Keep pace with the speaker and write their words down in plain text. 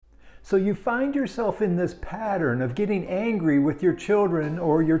So you find yourself in this pattern of getting angry with your children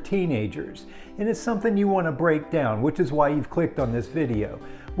or your teenagers, and it's something you want to break down, which is why you've clicked on this video.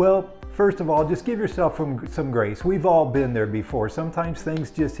 Well, first of all, just give yourself some grace. We've all been there before. Sometimes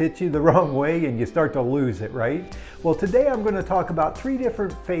things just hit you the wrong way and you start to lose it, right? Well, today I'm going to talk about 3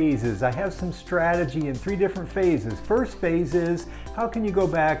 different phases. I have some strategy in 3 different phases. First phase is, how can you go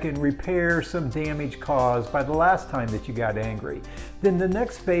back and repair some damage caused by the last time that you got angry? Then the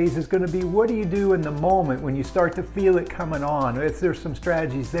next phase is going to be, what do you do in the moment when you start to feel it coming on? If there's some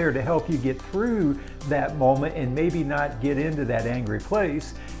strategies there to help you get through that moment and maybe not get into that angry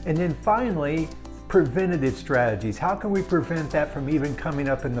place. And then finally, preventative strategies. How can we prevent that from even coming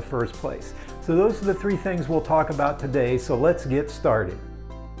up in the first place? So those are the 3 things we'll talk about today. So let's get started.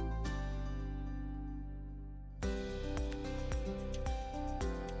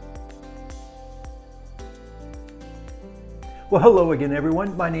 Well, hello again,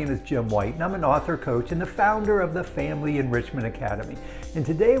 everyone. My name is Jim White, and I'm an author, coach, and the founder of the Family Enrichment Academy. And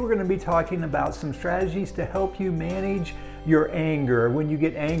today we're going to be talking about some strategies to help you manage your anger when you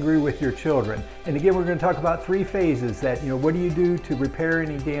get angry with your children. And again, we're going to talk about 3 phases that, what do you do to repair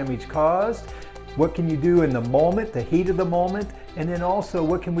any damage caused? What can you do in the moment, the heat of the moment? And then also,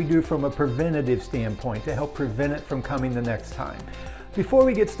 what can we do from a preventative standpoint to help prevent it from coming the next time? Before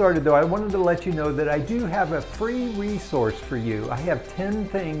we get started though, I wanted to let you know that I do have a free resource for you. I have 10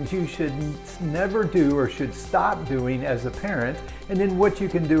 things you should never do or should stop doing as a parent, and then what you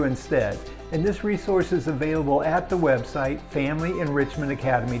can do instead. And this resource is available at the website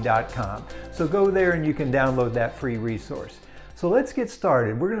familyenrichmentacademy.com. So go there and you can download that free resource. So let's get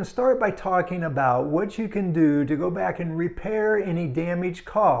started. We're going to start by talking about what you can do to go back and repair any damage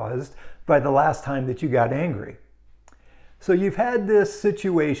caused by the last time that you got angry. So you've had this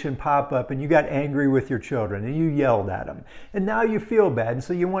situation pop up and you got angry with your children and you yelled at them. And now you feel bad, and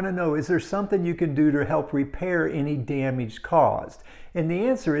so you want to know, is there something you can do to help repair any damage caused? And the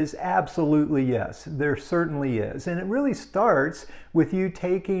answer is absolutely yes. There certainly is. And it really starts with you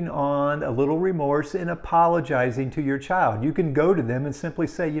taking on a little remorse and apologizing to your child. You can go to them and simply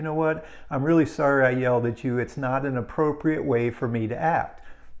say, you know what, I'm really sorry I yelled at you. It's not an appropriate way for me to act.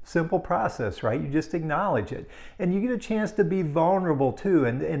 Simple process, right? You just acknowledge it. And you get a chance to be vulnerable too.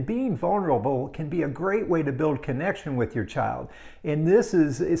 And being vulnerable can be a great way to build connection with your child. And this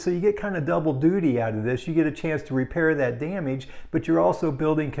is, so you get kind of double duty out of this. You get a chance to repair that damage, but you're also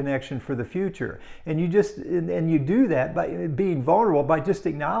building connection for the future. And you do that by being vulnerable, by just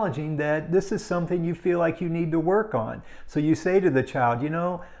acknowledging that this is something you feel like you need to work on. So you say to the child,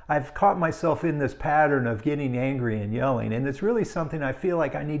 I've caught myself in this pattern of getting angry and yelling, and it's really something I feel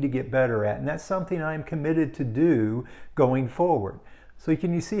like I need to get better at, and that's something I'm committed to do going forward. So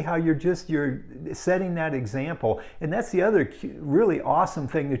can you see how you're setting that example? And that's the other really awesome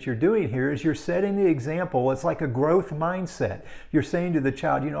thing that you're doing here, is you're setting the example. It's like a growth mindset. You're saying to the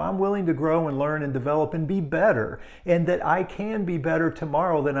child, I'm willing to grow and learn and develop and be better, and that I can be better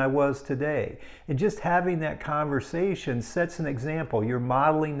tomorrow than I was today. And just having that conversation sets an example. You're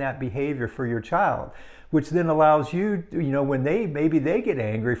modeling that behavior for your child, which then allows you, when maybe they get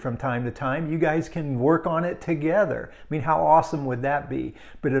angry from time to time, you guys can work on it together. I mean, how awesome would that be?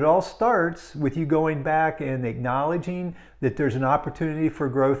 But it all starts with you going back and acknowledging that there's an opportunity for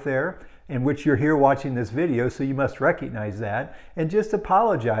growth there, in which you're here watching this video, so you must recognize that, and just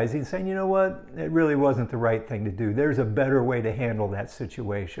apologizing, saying, you know what, it really wasn't the right thing to do. There's a better way to handle that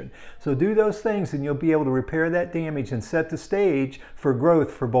situation. So do those things and you'll be able to repair that damage and set the stage for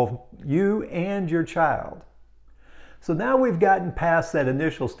growth for both you and your child. So now we've gotten past that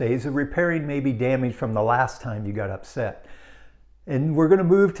initial stage of repairing maybe damage from the last time you got upset. And we're going to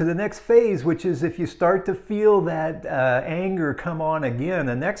move to the next phase, which is if you start to feel that anger come on again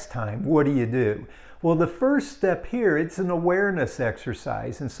the next time, what do you do? Well, the first step here, it's an awareness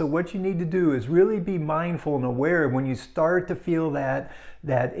exercise. And so what you need to do is really be mindful and aware when you start to feel that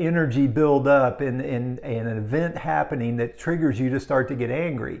energy build up and an event happening that triggers you to start to get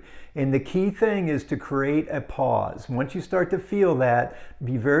angry. And the key thing is to create a pause. Once you start to feel that,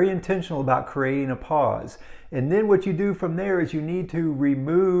 be very intentional about creating a pause. And then what you do from there is you need to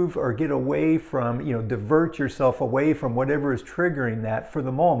remove or get away from, divert yourself away from whatever is triggering that for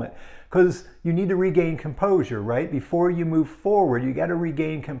the moment. Because you need to regain composure, right? Before you move forward, you got to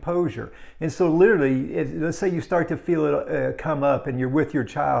regain composure. And so literally, let's say you start to feel it come up and you're with your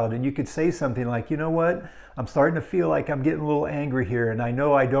child, and you could say something like, you know what? I'm starting to feel like I'm getting a little angry here, and I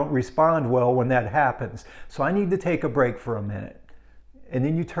know I don't respond well when that happens. So I need to take a break for a minute. And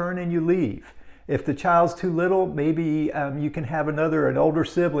then you turn and you leave. If the child's too little, maybe you can have an older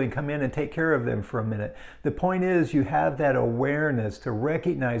sibling come in and take care of them for a minute. The point is you have that awareness to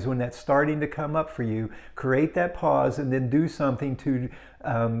recognize when that's starting to come up for you, create that pause, and then do something to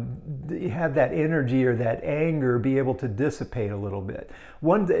have that energy or that anger be able to dissipate a little bit.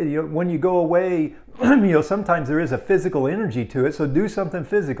 When you go away, sometimes there is a physical energy to it, so do something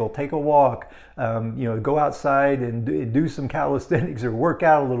physical. Take a walk, go outside and do some calisthenics or work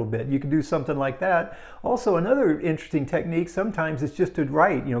out a little bit. You can do something like that. Also, another interesting technique sometimes is just to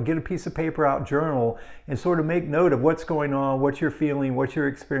write, get a piece of paper out, journal, and sort of make note of what's going on, what you're feeling, what you're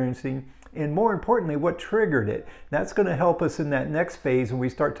experiencing, and more importantly, what triggered it. That's going to help us in that next phase when we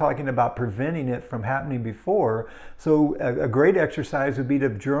start talking about preventing it from happening before. So a great exercise would be to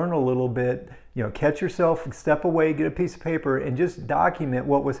journal a little bit, catch yourself, step away, get a piece of paper, and just document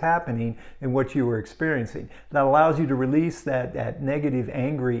what was happening and what you were experiencing. That allows you to release that negative,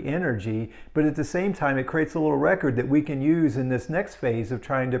 angry energy, but at the same time, it creates a little record that we can use in this next phase of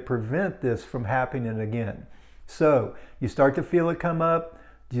trying to prevent this from happening again. So you start to feel it come up.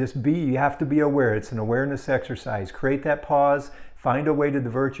 You have to be aware. It's an awareness exercise. Create that pause, find a way to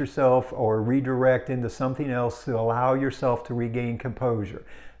divert yourself or redirect into something else to allow yourself to regain composure.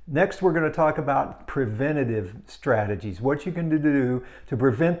 Next, we're going to talk about preventative strategies, what you can do to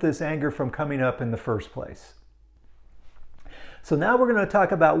prevent this anger from coming up in the first place. So now we're going to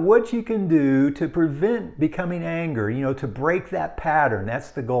talk about what you can do to prevent becoming angry, to break that pattern.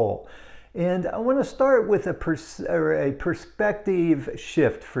 That's the goal. And I want to start with a perspective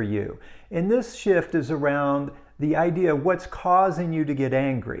shift for you. And this shift is around the idea of what's causing you to get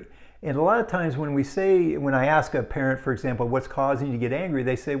angry. And a lot of times when I ask a parent, for example, what's causing you to get angry,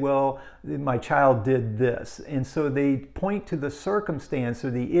 they say, well, my child did this. And so they point to the circumstance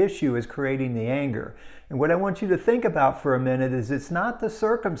or the issue as creating the anger. And what I want you to think about for a minute is it's not the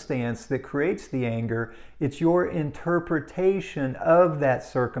circumstance that creates the anger, it's your interpretation of that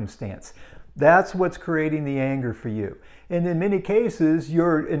circumstance. That's what's creating the anger for you. And in many cases,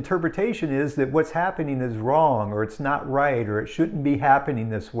 your interpretation is that what's happening is wrong, or it's not right, or it shouldn't be happening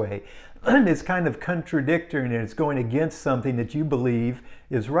this way. And it's kind of contradictory and it's going against something that you believe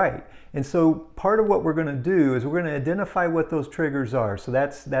is right. And so part of what we're going to do is we're going to identify what those triggers are. So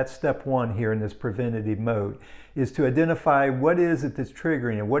that's step one here in this preventative mode, is to identify what is it that's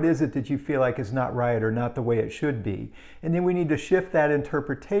triggering it, what is it that you feel like is not right or not the way it should be. And then we need to shift that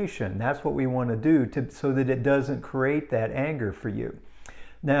interpretation. That's what we want to do so that it doesn't create that anger for you.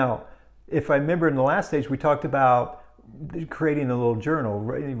 Now, if I remember in the last stage, we talked about creating a little journal,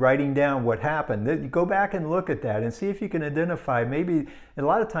 writing down what happened. Go back and look at that and see if you can identify maybe, a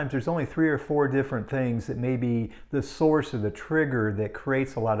lot of times there's only 3 or 4 different things that may be the source or the trigger that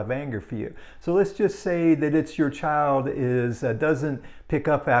creates a lot of anger for you. So let's just say that it's your child doesn't pick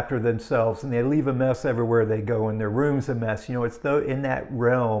up after themselves and they leave a mess everywhere they go and their room's a mess. It's in that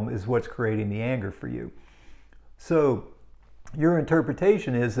realm is what's creating the anger for you. So your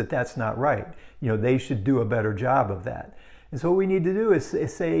interpretation is that that's not right. They should do a better job of that. And so what we need to do is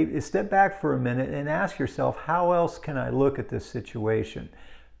step back for a minute and ask yourself, how else can I look at this situation?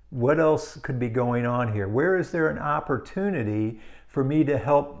 What else could be going on here? Where is there an opportunity for me to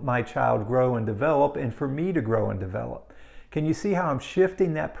help my child grow and develop and for me to grow and develop? Can you see how I'm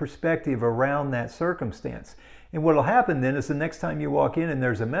shifting that perspective around that circumstance? And what will happen then is the next time you walk in and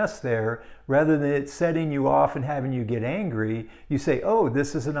there's a mess there, rather than it setting you off and having you get angry, you say, oh,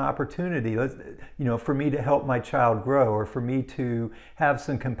 this is an opportunity for me to help my child grow, or for me to have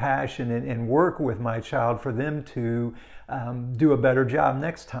some compassion and work with my child for them to do a better job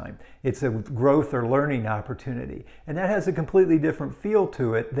next time. It's a growth or learning opportunity. And that has a completely different feel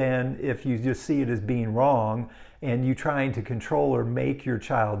to it than if you just see it as being wrong and you trying to control or make your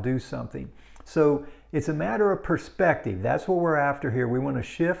child do something. So it's a matter of perspective. That's what we're after here. We want to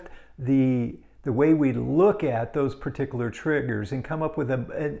shift the way we look at those particular triggers and come up with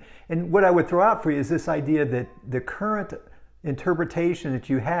and what I would throw out for you is this idea that the current interpretation that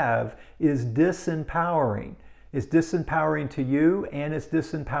you have is disempowering. It's disempowering to you and it's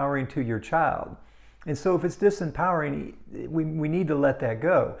disempowering to your child. And so if it's disempowering, we need to let that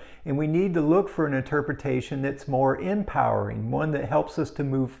go. And we need to look for an interpretation that's more empowering, one that helps us to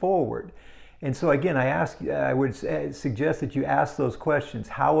move forward. And so again, I would suggest that you ask those questions.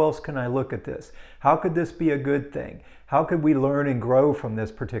 How else can I look at this? How could this be a good thing? How could we learn and grow from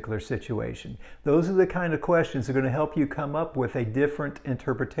this particular situation? Those are the kind of questions that are going to help you come up with a different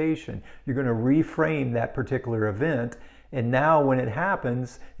interpretation. You're going to reframe that particular event. And now when it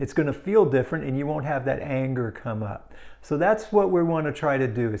happens, it's going to feel different and you won't have that anger come up. So that's what we want to try to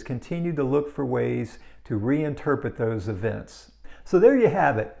do, is continue to look for ways to reinterpret those events. So there you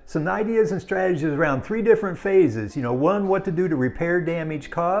have it. Some ideas and strategies around 3 different phases. One, what to do to repair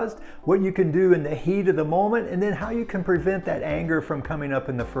damage caused, what you can do in the heat of the moment, and then how you can prevent that anger from coming up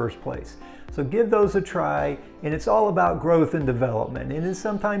in the first place. So give those a try, and it's all about growth and development. And then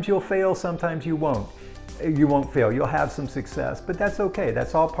sometimes you'll fail, sometimes you won't. You won't fail, you'll have some success, but that's okay.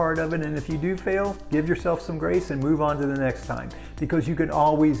 That's all part of it. And if you do fail, give yourself some grace and move on to the next time, because you can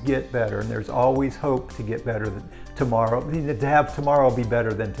always get better, and there's always hope to get better than tomorrow, to have tomorrow be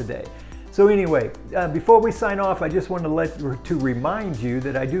better than today. So anyway, before we sign off, I just want to remind you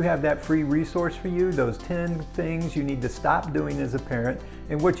that I do have that free resource for you, those 10 things you need to stop doing as a parent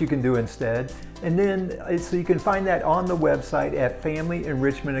and what you can do instead. And then, so you can find that on the website at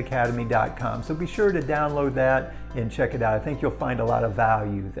familyenrichmentacademy.com. So be sure to download that and check it out. I think you'll find a lot of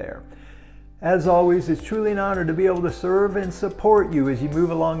value there. As always, it's truly an honor to be able to serve and support you as you move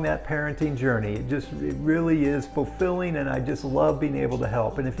along that parenting journey. It really is fulfilling, and I just love being able to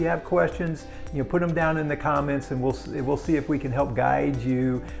help. And if you have questions, put them down in the comments, and we'll see if we can help guide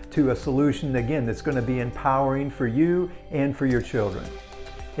you to a solution, again, that's going to be empowering for you and for your children.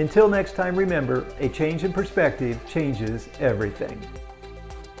 Until next time, remember, a change in perspective changes everything.